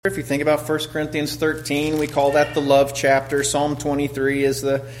If you think about 1 Corinthians 13, we call that the love chapter. Psalm 23 is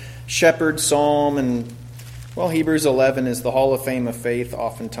the shepherd psalm. And, Hebrews 11 is the Hall of Fame of Faith,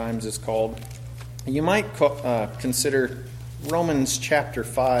 oftentimes is called. You might consider Romans chapter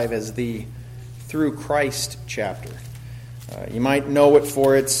 5 as the through Christ chapter. You might know it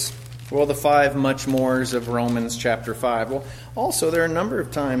for its, the 5 much mores of Romans chapter 5. Also, there are a number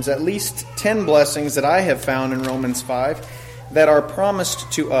of times, at least 10 blessings that I have found in Romans 5, that are promised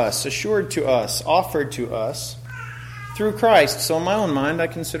to us, assured to us, offered to us through Christ. So in my own mind, I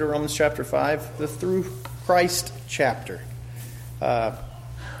consider Romans chapter 5 the through Christ chapter. That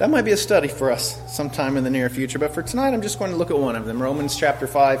might be a study for us sometime in the near future, but for tonight I'm just going to look at one of them, Romans chapter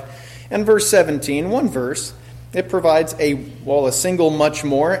 5 and verse 17. One verse, it provides a single much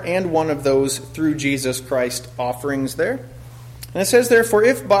more and one of those through Jesus Christ offerings there. And it says, therefore,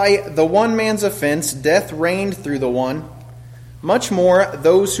 if by the one man's offense death reigned through the one, much more,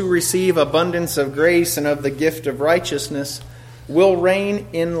 those who receive abundance of grace and of the gift of righteousness will reign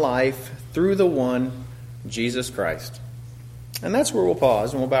in life through the one, Jesus Christ. And that's where we'll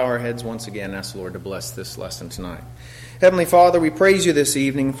pause, and we'll bow our heads once again and ask the Lord to bless this lesson tonight. Heavenly Father, we praise you this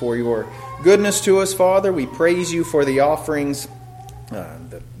evening for your goodness to us, Father. We praise you for the offerings,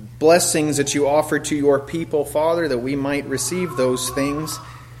 the blessings that you offer to your people, Father, that we might receive those things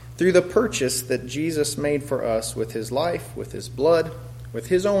through the purchase that Jesus made for us with his life, with his blood, with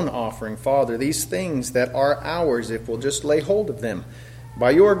his own offering. Father, these things that are ours, if we'll just lay hold of them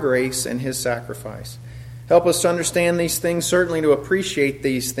by your grace and his sacrifice. Help us to understand these things, certainly to appreciate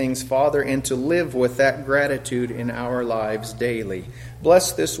these things, Father, and to live with that gratitude in our lives daily.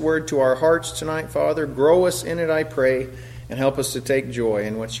 Bless this word to our hearts tonight, Father. Grow us in it, I pray, and help us to take joy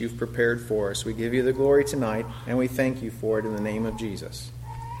in what you've prepared for us. We give you the glory tonight, and we thank you for it in the name of Jesus.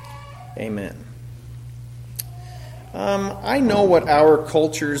 Amen. I know what our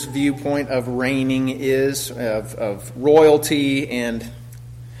culture's viewpoint of reigning is, of royalty, and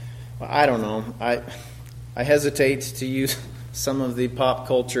I don't know. I hesitate to use some of the pop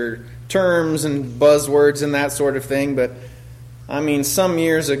culture terms and buzzwords and that sort of thing, but some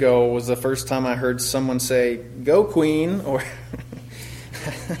years ago was the first time I heard someone say, "Go Queen," or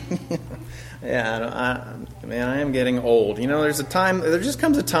yeah, I am getting old. There just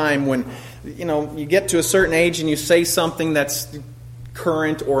comes a time when, you get to a certain age and you say something that's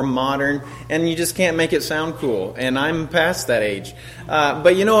current or modern, and you just can't make it sound cool. And I'm past that age.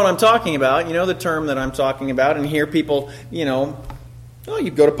 But you know what I'm talking about. You know the term that I'm talking about, and hear people, you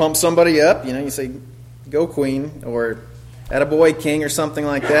go to pump somebody up, you say, "Go Queen," or "Attaboy King," or something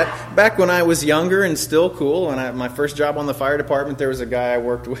like that. Back when I was younger and still cool, and my first job on the fire department, there was a guy I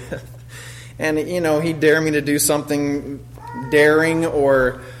worked with. And, he'd dare me to do something daring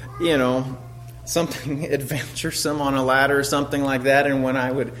or, something adventuresome on a ladder or something like that. And when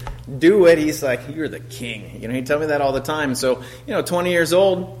I would do it, he's like, "You're the king." He'd tell me that all the time. So, 20 years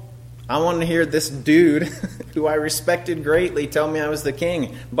old, I wanted to hear this dude who I respected greatly tell me I was the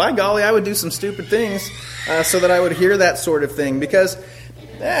king. By golly, I would do some stupid things so that I would hear that sort of thing. Because,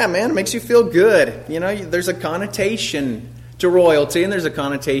 it makes you feel good. There's a connotation to royalty, and there's a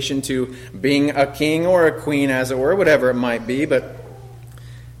connotation to being a king or a queen, as it were, whatever it might be. But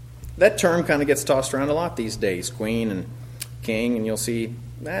that term kind of gets tossed around a lot these days, queen and king, and you'll see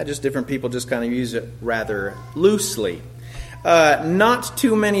just different people just kind of use it rather loosely. Not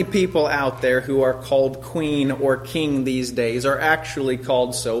too many people out there who are called queen or king these days are actually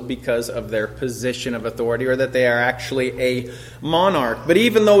called so because of their position of authority, or that they are actually a monarch. But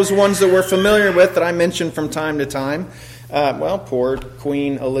even those ones that we're familiar with, that I mention from time to time, poor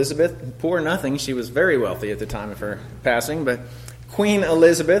Queen Elizabeth. Poor nothing. She was very wealthy at the time of her passing. But Queen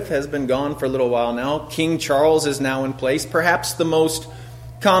Elizabeth has been gone for a little while now. King Charles is now in place. Perhaps the most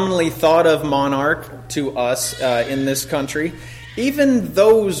commonly thought of monarch to us in this country. Even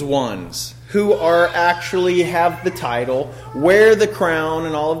those ones who are actually have the title, wear the crown,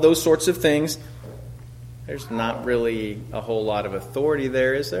 and all of those sorts of things, there's not really a whole lot of authority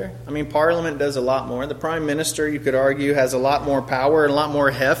there, is there? Parliament does a lot more. The Prime Minister, you could argue, has a lot more power and a lot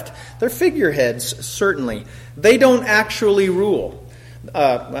more heft. They're figureheads, certainly. They don't actually rule.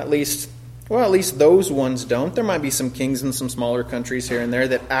 At least those ones don't. There might be some kings in some smaller countries here and there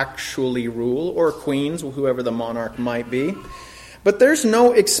that actually rule, or queens, whoever the monarch might be. But there's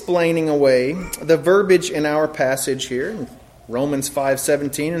no explaining away the verbiage in our passage here. Romans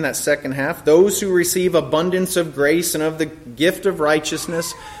 5:17 in that second half, those who receive abundance of grace and of the gift of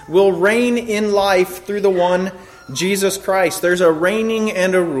righteousness will reign in life through the one, Jesus Christ. There's a reigning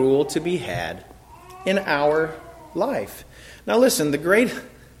and a rule to be had in our life. Now listen, the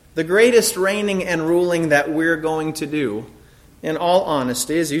greatest reigning and ruling that we're going to do in all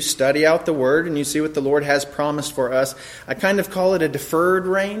honesty, as you study out the Word and you see what the Lord has promised for us, I kind of call it a deferred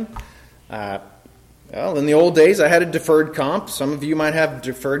rain. Well, in the old days, I had a deferred comp. Some of you might have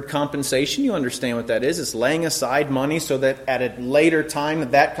deferred compensation. You understand what that is. It's laying aside money so that at a later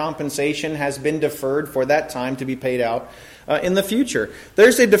time, that compensation has been deferred for that time to be paid out in the future.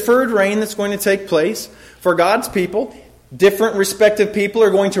 There's a deferred rain that's going to take place for God's people. Different respective people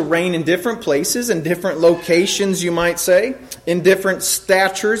are going to reign in different places, in different locations, you might say, in different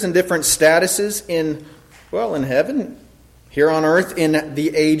statures and different statuses in heaven, here on earth, in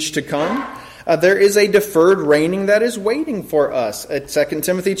the age to come. There is a deferred reigning that is waiting for us. At 2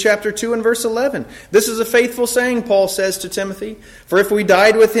 Timothy chapter 2 and verse 11. This is a faithful saying, Paul says to Timothy. For if we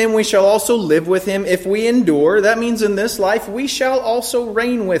died with him, we shall also live with him. If we endure, that means in this life, we shall also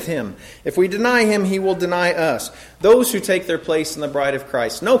reign with him. If we deny him, he will deny us. Those who take their place in the bride of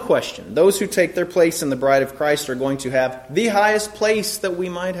Christ, no question, those who take their place in the bride of Christ are going to have the highest place that we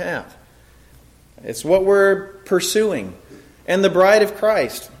might have. It's what we're pursuing. And the bride of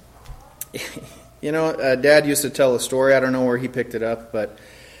Christ. You know, Dad used to tell a story. I don't know where he picked it up, but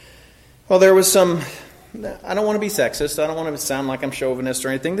there was some. I don't want to be sexist. I don't want to sound like I'm chauvinist or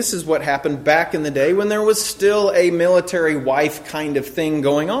anything. This is what happened back in the day when there was still a military wife kind of thing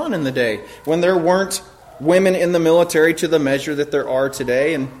going on in the day, when there weren't women in the military to the measure that there are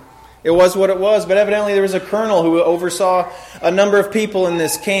today, and it was what it was. But evidently, there was a colonel who oversaw a number of people in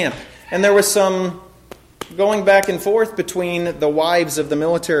this camp, and there was some going back and forth between the wives of the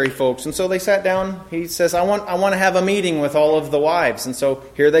military folks. And so they sat down. He says, I want to have a meeting with all of the wives. And so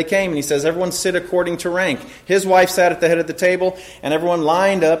here they came. And he says, everyone sit according to rank. His wife sat at the head of the table, and everyone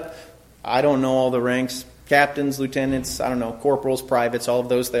lined up. I don't know all the ranks. Captains, lieutenants, I don't know, corporals, privates, all of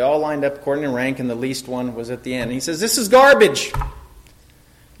those. They all lined up according to rank, and the least one was at the end. And he says, this is garbage.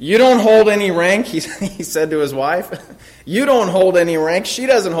 You don't hold any rank, he said to his wife. You don't hold any rank. She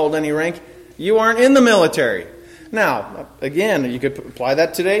doesn't hold any rank. You aren't in the military. Now, again, you could apply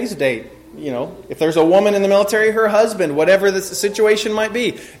that to today's date. You know, if there's a woman in the military, her husband, whatever the situation might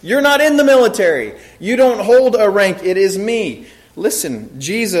be, you're not in the military. You don't hold a rank. It is me. Listen,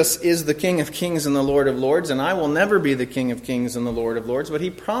 Jesus is the King of Kings and the Lord of Lords, and I will never be the King of Kings and the Lord of Lords, but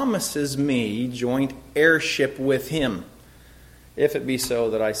he promises me joint heirship with him, if it be so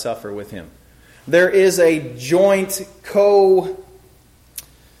that I suffer with him. There is a joint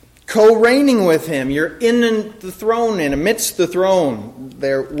co-reigning with him. You're in the throne and amidst the throne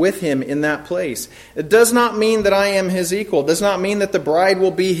there with him in that place. It does not mean that I am his equal. It does not mean that the bride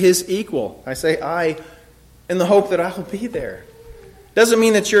will be his equal. I say I in the hope that I will be there. It doesn't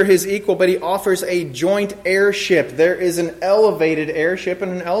mean that you're his equal, but he offers a joint heirship. There is an elevated heirship and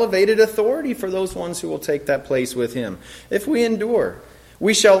an elevated authority for those ones who will take that place with him. If we endure,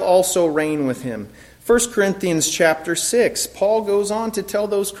 we shall also reign with him. 1 Corinthians chapter 6, Paul goes on to tell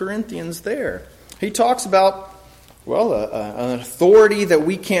those Corinthians there. He talks about, an authority that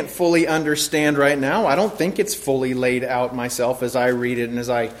we can't fully understand right now. I don't think it's fully laid out myself as I read it and as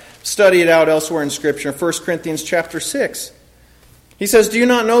I study it out elsewhere in Scripture. 1 Corinthians chapter 6. He says, do you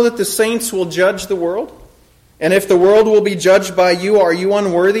not know that the saints will judge the world? And if the world will be judged by you, are you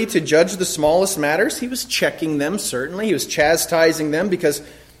unworthy to judge the smallest matters? He was checking them, certainly. He was chastising them because,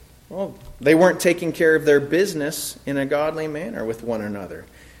 they weren't taking care of their business in a godly manner with one another.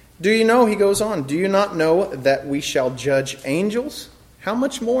 Do you know, he goes on, do you not know that we shall judge angels? How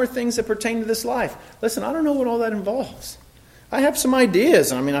much more things that pertain to this life? Listen, I don't know what all that involves. I have some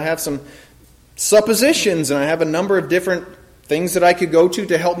ideas. I have some suppositions, and I have a number of different things that I could go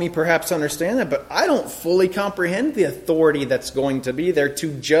to help me perhaps understand that, but I don't fully comprehend the authority that's going to be there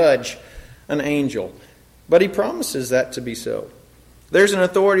to judge an angel. But he promises that to be so. There's an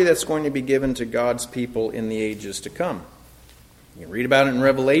authority that's going to be given to God's people in the ages to come. You can read about it in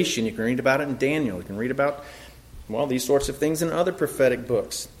Revelation. You can read about it in Daniel. You can read about, these sorts of things in other prophetic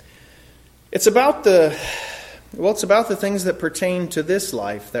books. It's about the things that pertain to this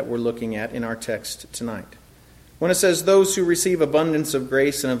life that we're looking at in our text tonight. When it says, those who receive abundance of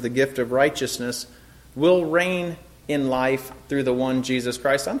grace and of the gift of righteousness will reign in life through the one Jesus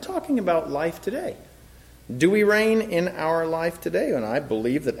Christ. I'm talking about life today. Do we reign in our life today? And I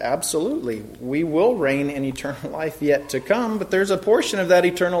believe that absolutely we will reign in eternal life yet to come, but there's a portion of that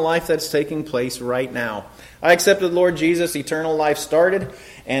eternal life that's taking place right now. I accepted the Lord Jesus, eternal life started,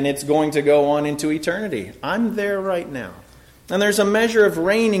 and it's going to go on into eternity. I'm there right now. And there's a measure of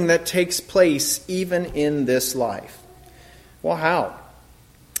reigning that takes place even in this life. Well, how?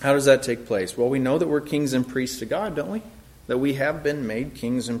 How does that take place? Well, we know that we're kings and priests to God, don't we? That we have been made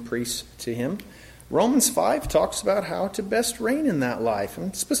kings and priests to him. Romans 5 talks about how to best reign in that life,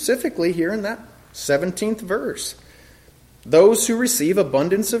 and specifically here in that 17th verse. Those who receive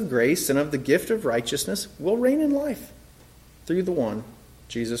abundance of grace and of the gift of righteousness will reign in life through the one,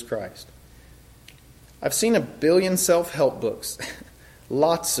 Jesus Christ. I've seen 1 billion self-help books.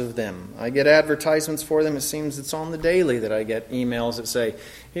 Lots of them. I get advertisements for them. It seems it's on the daily that I get emails that say,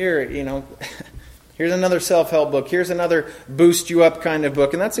 here, here's another self-help book. Here's another boost you up kind of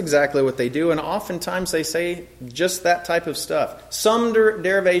book. And that's exactly what they do. And oftentimes they say just that type of stuff. Some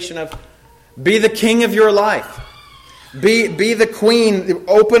derivation of, be the king of your life. Be the queen.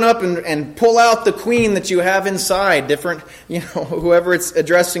 Open up and pull out the queen that you have inside. Different, whoever it's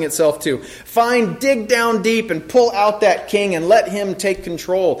addressing itself to. Dig down deep and pull out that king and let him take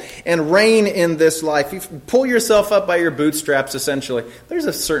control and reign in this life. You pull yourself up by your bootstraps, essentially. There's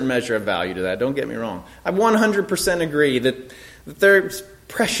a certain measure of value to that. Don't get me wrong. I 100% agree that there's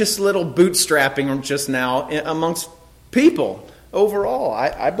precious little bootstrapping just now amongst people overall.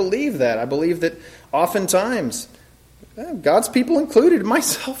 I believe that. I believe that oftentimes, God's people included,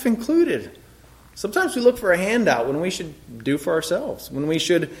 myself included, sometimes we look for a handout when we should do for ourselves. When we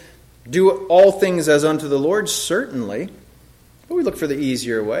should do all things as unto the Lord, certainly. But we look for the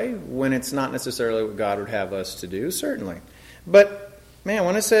easier way when it's not necessarily what God would have us to do, certainly. But, man,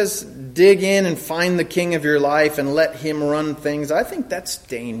 when it says dig in and find the king of your life and let him run things, I think that's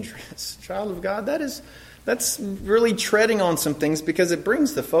dangerous. Child of God, that's really treading on some things because it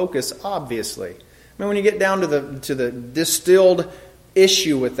brings the focus, obviously. I mean, when you get down to the distilled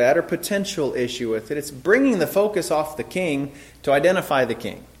issue with that, or potential issue with it, it's bringing the focus off the king to identify the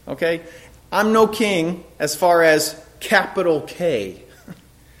king. Okay? I'm no king as far as capital K.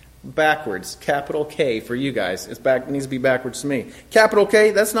 Backwards. Capital K for you guys. It needs to be backwards to me. Capital K,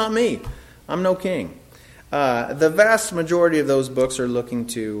 that's not me. I'm no king. The vast majority of those books are looking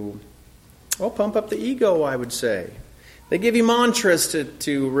to, pump up the ego, I would say. They give you mantras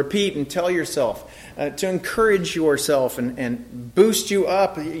to repeat and tell yourself, to encourage yourself and boost you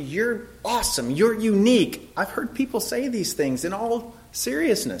up. You're awesome. You're unique. I've heard people say these things in all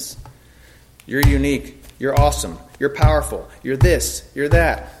seriousness. You're unique. You're awesome. You're powerful. You're this. You're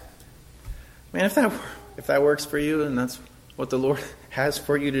that. Man, if that works for you and that's what the Lord has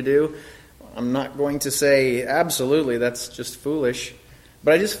for you to do, I'm not going to say absolutely that's just foolish.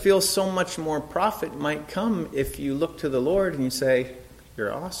 But I just feel so much more profit might come if you look to the Lord and you say,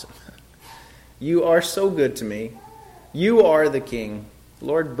 you're awesome. You are so good to me. You are the king.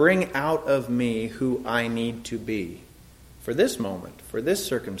 Lord, bring out of me who I need to be for this moment, for this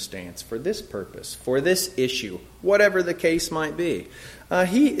circumstance, for this purpose, for this issue, whatever the case might be.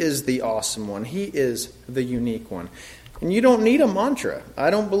 He is the awesome one. He is the unique one. And you don't need a mantra.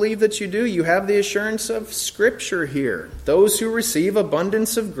 I don't believe that you do. You have the assurance of Scripture here. Those who receive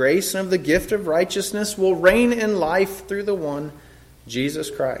abundance of grace and of the gift of righteousness will reign in life through the one,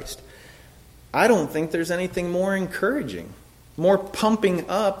 Jesus Christ. I don't think there's anything more encouraging, more pumping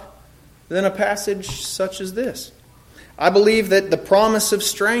up than a passage such as this. I believe that the promise of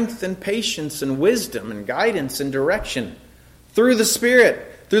strength and patience and wisdom and guidance and direction through the Spirit,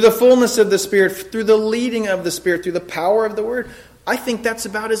 through the fullness of the Spirit, through the leading of the Spirit, through the power of the Word, I think that's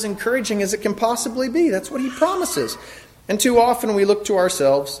about as encouraging as it can possibly be. That's what He promises. And too often we look to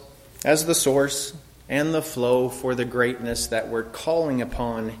ourselves as the source and the flow for the greatness that we're calling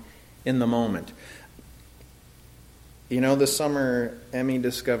upon in the moment. This summer, Emmy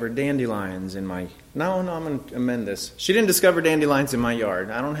discovered dandelions in my... No, I'm going to amend this. She didn't discover dandelions in my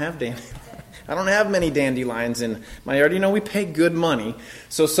yard. I don't have many dandelions in my yard. We pay good money.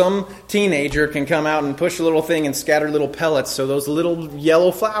 So some teenager can come out and push a little thing and scatter little pellets so those little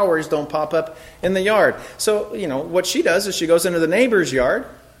yellow flowers don't pop up in the yard. So, what she does is she goes into the neighbor's yard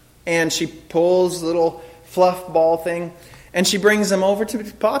and she pulls a little fluff ball thing and she brings them over to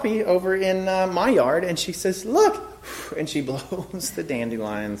Poppy over in my yard and she says, look, and she blows the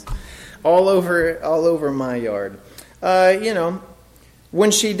dandelions all over my yard.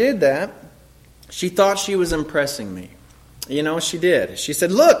 When she did that, she thought she was impressing me. She did. She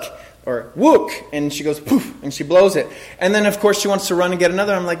said, look, or whook, and she goes, poof, and she blows it. And then, of course, she wants to run and get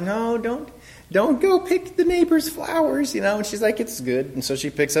another. I'm like, no, don't go pick the neighbor's flowers, And she's like, it's good. And so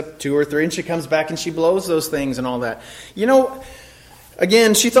she picks up 2 or 3, and she comes back and she blows those things and all that.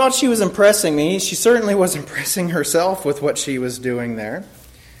 Again, she thought she was impressing me. She certainly was impressing herself with what she was doing there.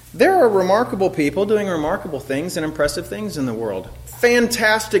 There are remarkable people doing remarkable things and impressive things in the world.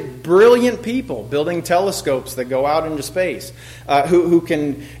 Fantastic, brilliant people building telescopes that go out into space, who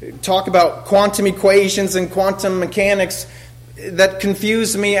can talk about quantum equations and quantum mechanics that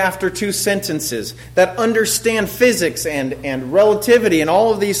confuse me after 2 sentences, that understand physics and relativity and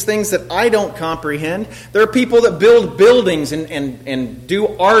all of these things that I don't comprehend. There are people that build buildings and do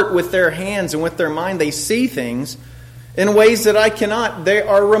art with their hands and with their mind. They see things in ways that I cannot. They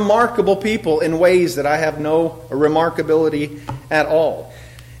are remarkable people in ways that I have no remarkability at all.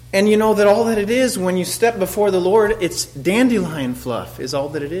 And you know that all that it is when you step before the Lord, it's dandelion fluff is all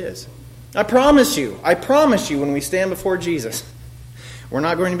that it is. I promise you, when we stand before Jesus, we're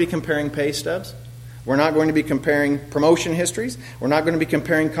not going to be comparing pay stubs. We're not going to be comparing promotion histories. We're not going to be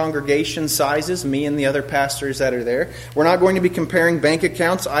comparing congregation sizes, me and the other pastors that are there. We're not going to be comparing bank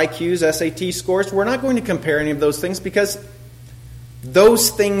accounts, IQs, SAT scores. We're not going to compare any of those things because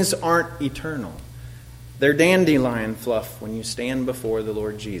those things aren't eternal. They're dandelion fluff when you stand before the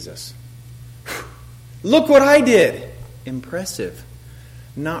Lord Jesus. Look what I did. Impressive.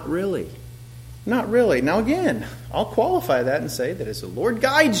 Not really. Not really. Now again, I'll qualify that and say that as the Lord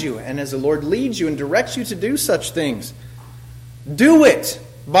guides you and as the Lord leads you and directs you to do such things, do it.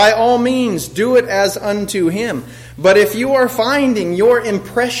 By all means, do it as unto Him. But if you are finding your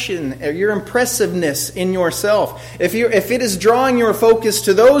impression, your impressiveness in yourself, if it is drawing your focus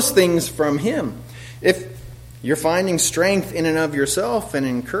to those things from Him, if you're finding strength in and of yourself and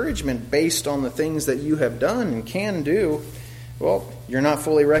encouragement based on the things that you have done and can do, well, you're not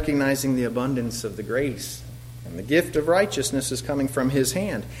fully recognizing the abundance of the grace. And the gift of righteousness is coming from His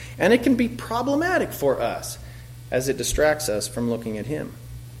hand. And it can be problematic for us as it distracts us from looking at Him.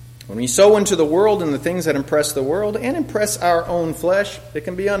 When we sow into the world and the things that impress the world and impress our own flesh, it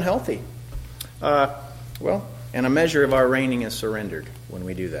can be unhealthy. And a measure of our reigning is surrendered when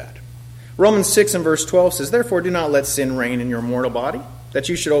we do that. Romans 6 and verse 12 says, "Therefore do not let sin reign in your mortal body, that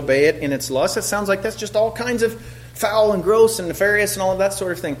you should obey it in its lust." That sounds like that's just all kinds of foul and gross and nefarious and all of that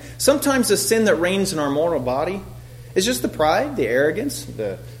sort of thing. Sometimes the sin that reigns in our mortal body is just the pride, the arrogance,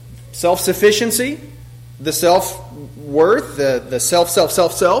 the self-sufficiency, the self-worth, the self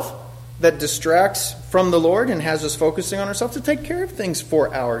that distracts from the Lord and has us focusing on ourselves to take care of things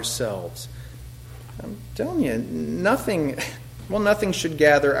for ourselves. I'm telling you, nothing should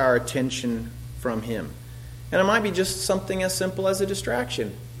gather our attention from Him. And it might be just something as simple as a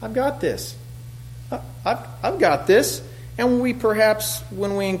distraction. I've got this. I've got this. And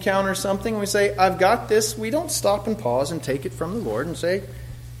when we encounter something, we say, I've got this, we don't stop and pause and take it from the Lord and say,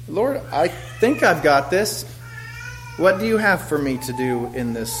 Lord, I think I've got this. What do you have for me to do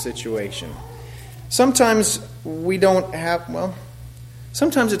in this situation? Sometimes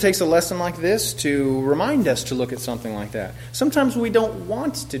it takes a lesson like this to remind us to look at something like that. Sometimes we don't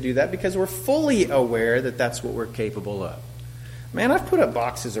want to do that because we're fully aware that that's what we're capable of. Man, I've put up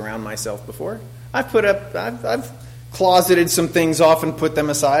boxes around myself before. I've closeted some things off and put them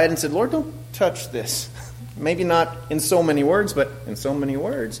aside and said, Lord, don't touch this. Maybe not in so many words, but in so many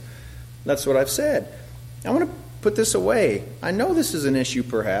words. That's what I've said. I want to put this away. I know this is an issue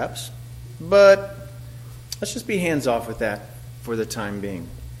perhaps, but let's just be hands off with that for the time being.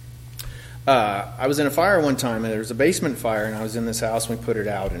 I was in a fire one time, and there was a basement fire, and I was in this house, and we put it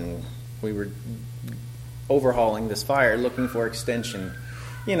out, and we were overhauling this fire, looking for extension,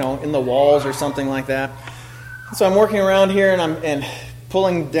 in the walls or something like that. So I'm working around here, and I'm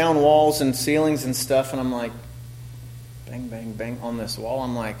pulling down walls and ceilings and stuff, and I'm like, bang, bang, bang on this wall.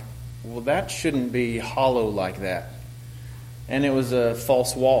 I'm like, well, that shouldn't be hollow like that. And it was a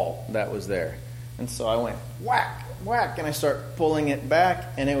false wall that was there. And so I went, whack, whack, and I start pulling it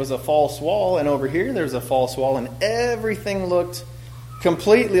back, and it was a false wall, and over here there's a false wall, and everything looked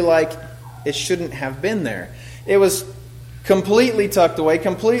completely like it shouldn't have been there. It was completely tucked away,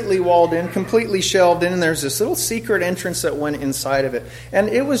 completely walled in, completely shelved in, and there's this little secret entrance that went inside of it. And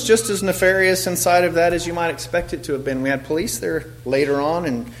it was just as nefarious inside of that as you might expect it to have been. We had police there later on,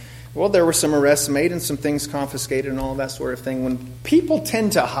 and there were some arrests made and some things confiscated and all that sort of thing. When people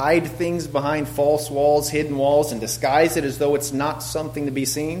tend to hide things behind false walls, hidden walls, and disguise it as though it's not something to be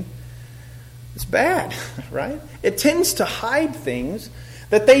seen, it's bad, right? It tends to hide things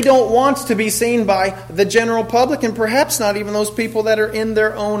that they don't want to be seen by the general public and perhaps not even those people that are in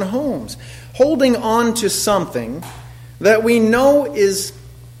their own homes. Holding on to something that we know is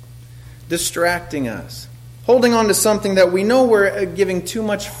distracting us. Holding on to something that we know we're giving too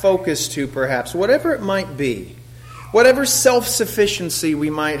much focus to, perhaps, whatever it might be. Whatever self-sufficiency we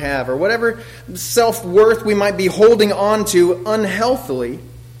might have, or whatever self-worth we might be holding on to unhealthily,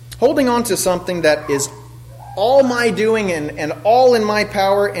 holding on to something that is all my doing and all in my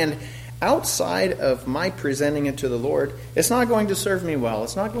power and outside of my presenting it to the Lord, it's not going to serve me well.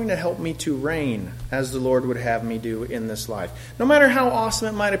 It's not going to help me to reign as the Lord would have me do in this life. No matter how awesome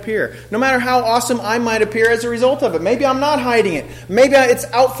it might appear. No matter how awesome I might appear as a result of it. Maybe I'm not hiding it. Maybe it's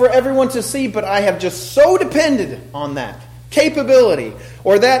out for everyone to see, but I have just so depended on that capability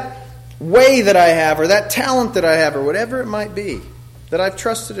or that way that I have or that talent that I have or whatever it might be that I've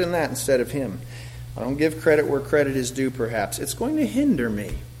trusted in that instead of Him. I don't give credit where credit is due, perhaps. It's going to hinder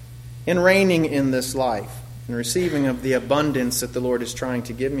me in reigning in this life and receiving of the abundance that the Lord is trying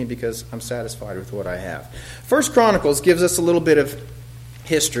to give me because I'm satisfied with what I have. 1 Chronicles gives us a little bit of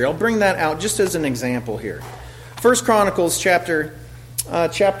history. I'll bring that out just as an example here. 1 Chronicles chapter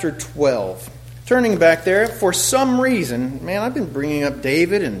 12. Turning back there, for some reason, man, I've been bringing up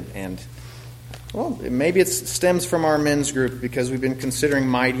David and well, maybe it stems from our men's group because we've been considering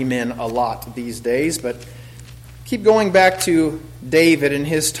mighty men a lot these days, but keep going back to David and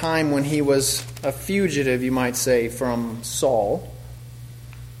his time when he was a fugitive, you might say, from Saul.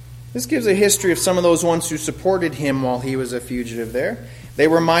 This gives a history of some of those ones who supported him while he was a fugitive there. They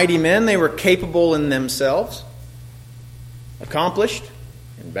were mighty men. They were capable in themselves, accomplished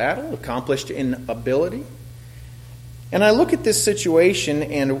in battle, accomplished in ability. And I look at this situation,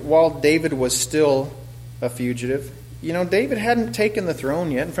 and while David was still a fugitive, David hadn't taken the throne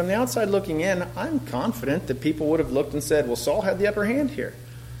yet. And from the outside looking in, I'm confident that people would have looked and said, well, Saul had the upper hand here.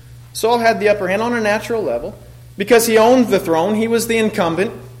 Saul had the upper hand on a natural level because he owned the throne. He was the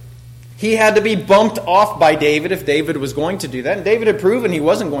incumbent. He had to be bumped off by David if David was going to do that. And David had proven he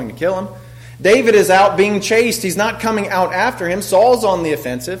wasn't going to kill him. David is out being chased. He's not coming out after him. Saul's on the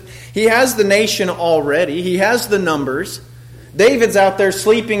offensive. He has the nation already. He has the numbers. David's out there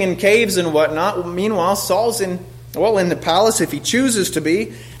sleeping in caves and whatnot. Meanwhile, Saul's in the palace if he chooses to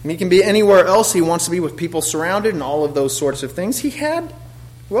be. He can be anywhere else he wants to be with people surrounded and all of those sorts of things. He had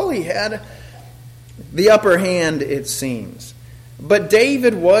the upper hand, it seems. But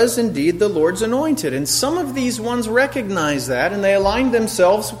David was indeed the Lord's anointed. And some of these ones recognized that and they aligned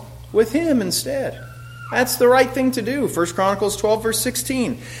themselves with him instead. That's the right thing to do. 1 Chronicles 12, verse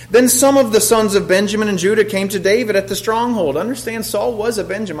 16. Then some of the sons of Benjamin and Judah came to David at the stronghold. Understand, Saul was a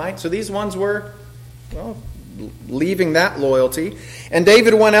Benjamite, so these ones were, leaving that loyalty. And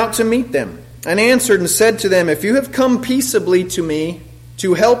David went out to meet them and answered and said to them, if you have come peaceably to me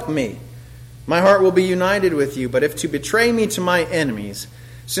to help me, my heart will be united with you. But if to betray me to my enemies,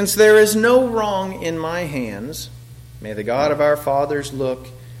 since there is no wrong in my hands, may the God of our fathers look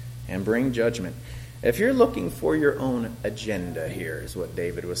and bring judgment. If you're looking for your own agenda here, is what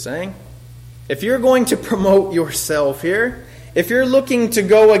David was saying. If you're going to promote yourself here, if you're looking to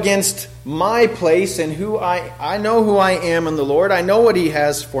go against my place and who I know who I am in the Lord, I know what He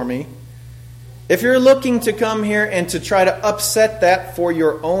has for me. If you're looking to come here and to try to upset that for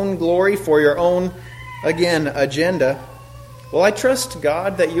your own glory, for your own, again, agenda, well, I trust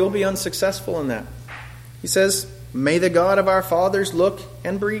God that you'll be unsuccessful in that. He says, may the God of our fathers look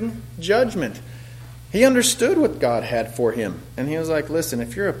and bring judgment. He understood what God had for him. And he was like, listen,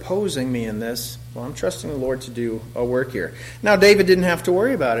 if you're opposing me in this, well, I'm trusting the Lord to do a work here. Now, David didn't have to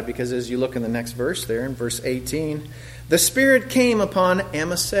worry about it because as you look in the next verse there, in verse 18, the Spirit came upon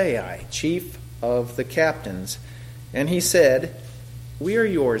Amasai, chief of the captains, and he said, we are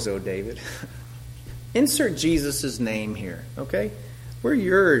yours, O David. Insert Jesus' name here, okay? We're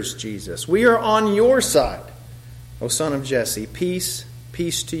yours, Jesus. We are on your side, O son of Jesse. Peace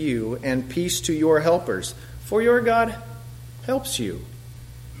to you, and peace to your helpers, for your God helps you.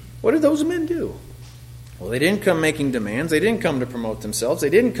 What did those men do? Well, they didn't come making demands. They didn't come to promote themselves. They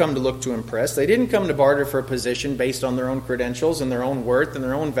didn't come to look to impress. They didn't come to barter for a position based on their own credentials and their own worth and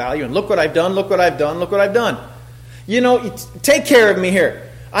their own value. And look what I've done, look what I've done, look what I've done. Take care of me here.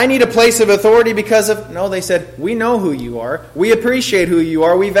 I need a place of authority because of... No, they said, we know who you are. We appreciate who you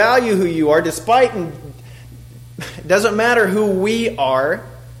are. We value who you are, despite... It doesn't matter who we are,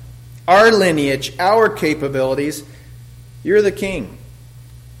 our lineage, our capabilities. You're the king.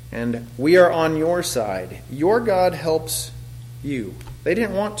 And we are on your side. Your God helps you. They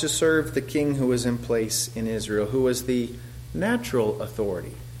didn't want to serve the king who was in place in Israel, who was the natural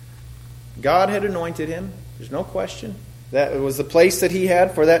authority. God had anointed him. There's no question. That was the place that he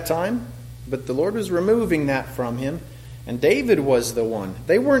had for that time. But the Lord was removing that from him. And David was the one.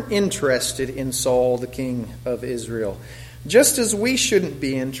 They weren't interested in Saul, the king of Israel. Just as we shouldn't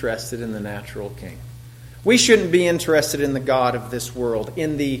be interested in the natural king. We shouldn't be interested in the God of this world,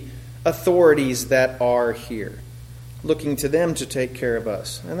 in the authorities that are here, looking to them to take care of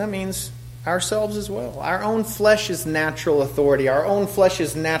us. And that means ourselves as well. Our own flesh's natural authority, our own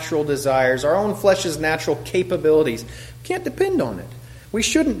flesh's natural desires, our own flesh's natural capabilities. We can't depend on it. We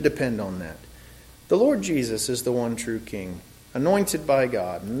shouldn't depend on that. The Lord Jesus is the one true King, anointed by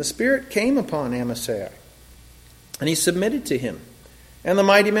God. And the Spirit came upon Amasai, and he submitted to him, and the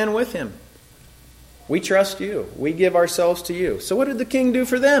mighty men with him. We trust you. We give ourselves to you. So what did the king do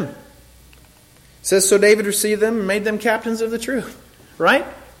for them? It says, so David received them and made them captains of the truth. Right?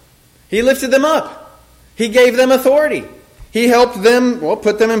 He lifted them up. He gave them authority. He helped them,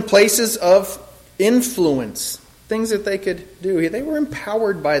 put them in places of influence, things that they could do. They were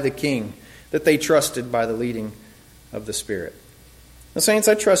empowered by the king, that they trusted by the leading of the Spirit. Now, saints,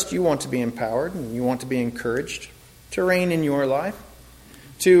 I trust you want to be empowered and you want to be encouraged to reign in your life,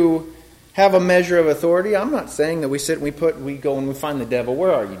 to have a measure of authority. I'm not saying that we sit and we go and we find the devil.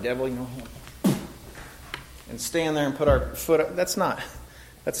 Where are you, devil? And stand there and put our foot up. That's not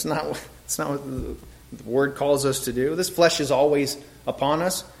what the Word calls us to do. This flesh is always upon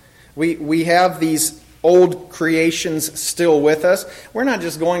us. We have these old creations still with us. We're not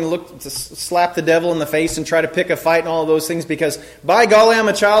just going to slap the devil in the face and try to pick a fight and all of those things because, by golly, I'm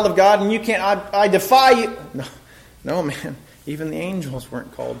a child of God and you can't, I defy you. No, man. Even the angels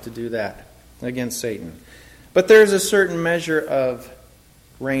weren't called to do that against Satan. But there's a certain measure of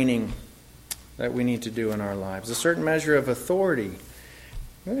reigning that we need to do in our lives. A certain measure of authority.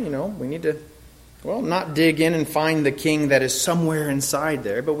 We need to, not dig in and find the king that is somewhere inside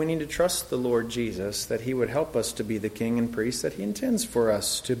there, but we need to trust the Lord Jesus that he would help us to be the king and priest that he intends for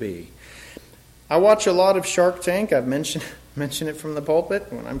us to be. I watch a lot of Shark Tank. I've mentioned it from the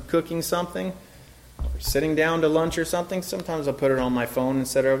pulpit. When I'm cooking something, or sitting down to lunch or something, sometimes I'll put it on my phone and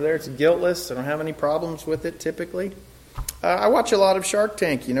set it over there. It's guiltless. I don't have any problems with it typically. I watch a lot of Shark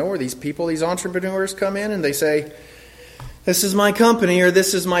Tank, where these entrepreneurs come in and they say, this is my company or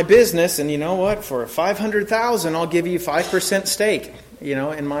this is my business, and you know what? For $500,000, I'll give you 5% stake,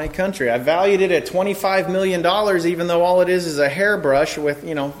 in my country. I valued it at $25 million, even though all it is a hairbrush with,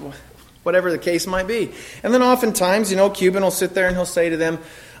 whatever the case might be. And then oftentimes, Cuban will sit there and he'll say to them,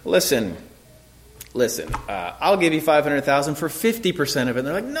 listen, I'll give you $500,000 for 50% of it. And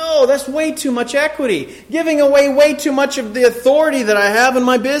they're like, no, that's way too much equity. Giving away way too much of the authority that I have in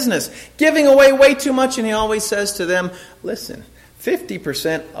my business. Giving away way too much. And he always says to them, listen,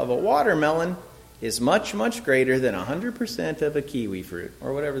 50% of a watermelon is much, much greater than 100% of a kiwi fruit,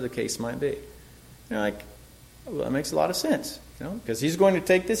 or whatever the case might be. Well, that makes a lot of sense, because he's going to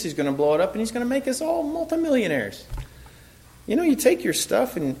take this, he's going to blow it up, and he's going to make us all multimillionaires. You take your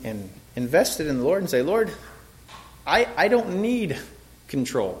stuff and invest it in the Lord and say, Lord, I don't need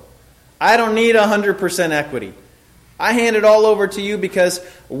control. I don't need 100% equity. I hand it all over to you because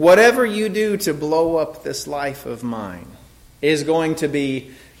whatever you do to blow up this life of mine is going to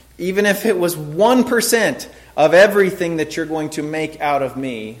be, even if it was 1% of everything that you're going to make out of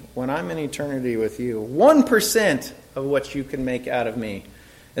me when I'm in eternity with you, 1% of what you can make out of me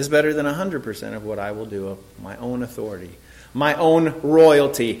is better than 100% of what I will do of my own authority. My own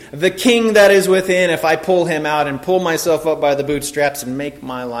royalty, the king that is within, if I pull him out and pull myself up by the bootstraps and make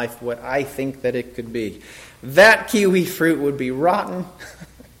my life what I think that it could be. That kiwi fruit would be rotten,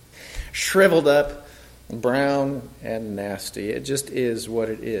 shriveled up, brown, and nasty. It just is what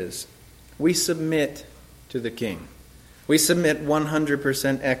it is. We submit to the king. We submit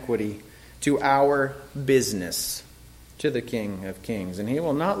 100% equity to our business, to the King of Kings. And he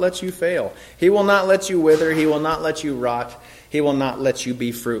will not let you fail. He will not let you wither. He will not let you rot. He will not let you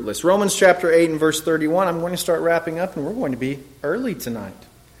be fruitless. Romans chapter 8 and verse 31. I'm going to start wrapping up, and we're going to be early tonight.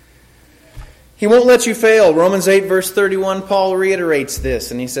 He won't let you fail. Romans 8 verse 31, Paul reiterates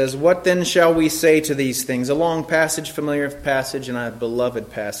this, and he says, what then shall we say to these things? A long passage, familiar passage, and a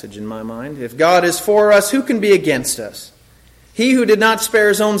beloved passage in my mind. If God is for us, who can be against us? He who did not spare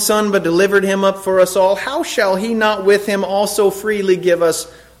his own son, but delivered him up for us all, how shall he not with him also freely give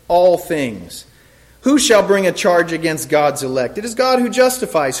us all things? Who shall bring a charge against God's elect? It is God who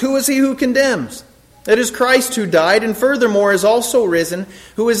justifies. Who is he who condemns? It is Christ who died, and furthermore is also risen,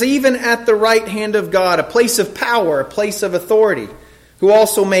 who is even at the right hand of God, a place of power, a place of authority, who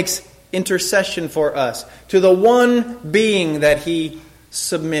also makes intercession for us to the one being that he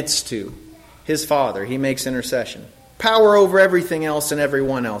submits to, his Father. He makes intercession. Power over everything else and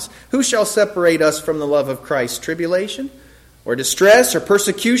everyone else. Who shall separate us from the love of Christ? Tribulation, or distress, or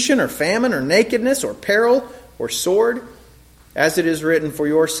persecution, or famine, or nakedness, or peril, or sword? As it is written, for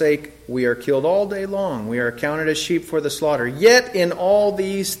your sake we are killed all day long. We are accounted as sheep for the slaughter. Yet in all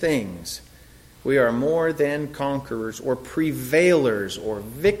these things we are more than conquerors, or prevailers, or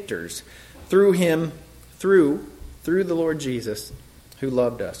victors, through him, through the Lord Jesus, who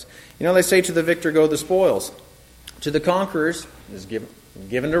loved us. They say to the victor go the spoils. To the conquerors is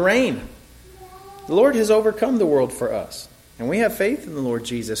given to reign. The Lord has overcome the world for us. And we have faith in the Lord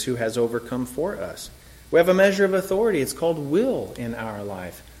Jesus who has overcome for us. We have a measure of authority. It's called will in our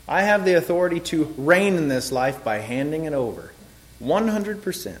life. I have the authority to reign in this life by handing it over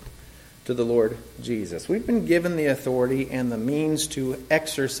 100% to the Lord Jesus. We've been given the authority and the means to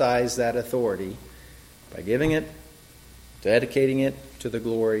exercise that authority by giving it, dedicating it to the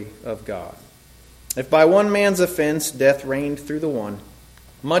glory of God. If by one man's offense death reigned through the one,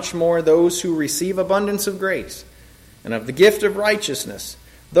 Much more those who receive abundance of grace and of the gift of righteousness,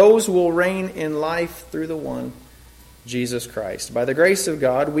 those will reign in life through the one, Jesus Christ. By the grace of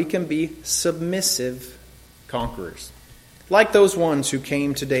God, we can be submissive conquerors. Like those ones who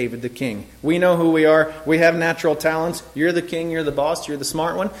came to David the king. We know who we are. We have natural talents. You're the king. You're the boss. You're the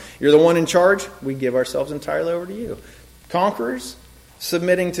smart one. You're the one in charge. We give ourselves entirely over to you. Conquerors,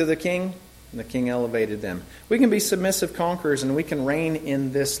 submitting to the king, and the king elevated them. We can be submissive conquerors, and we can reign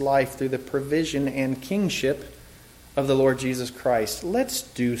in this life through the provision and kingship of the Lord Jesus Christ. Let's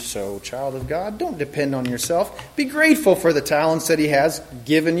do so, child of God. Don't depend on yourself. Be grateful for the talents that He has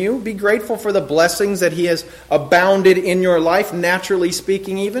given you. Be grateful for the blessings that He has abounded in your life, naturally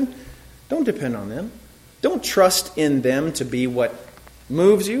speaking even. Don't depend on them. Don't trust in them to be what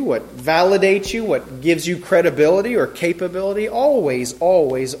moves you, what validates you, what gives you credibility or capability. Always,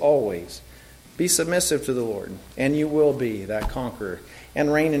 always, always be submissive to the Lord, and you will be that conqueror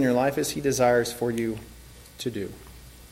and reign in your life as He desires for you to do.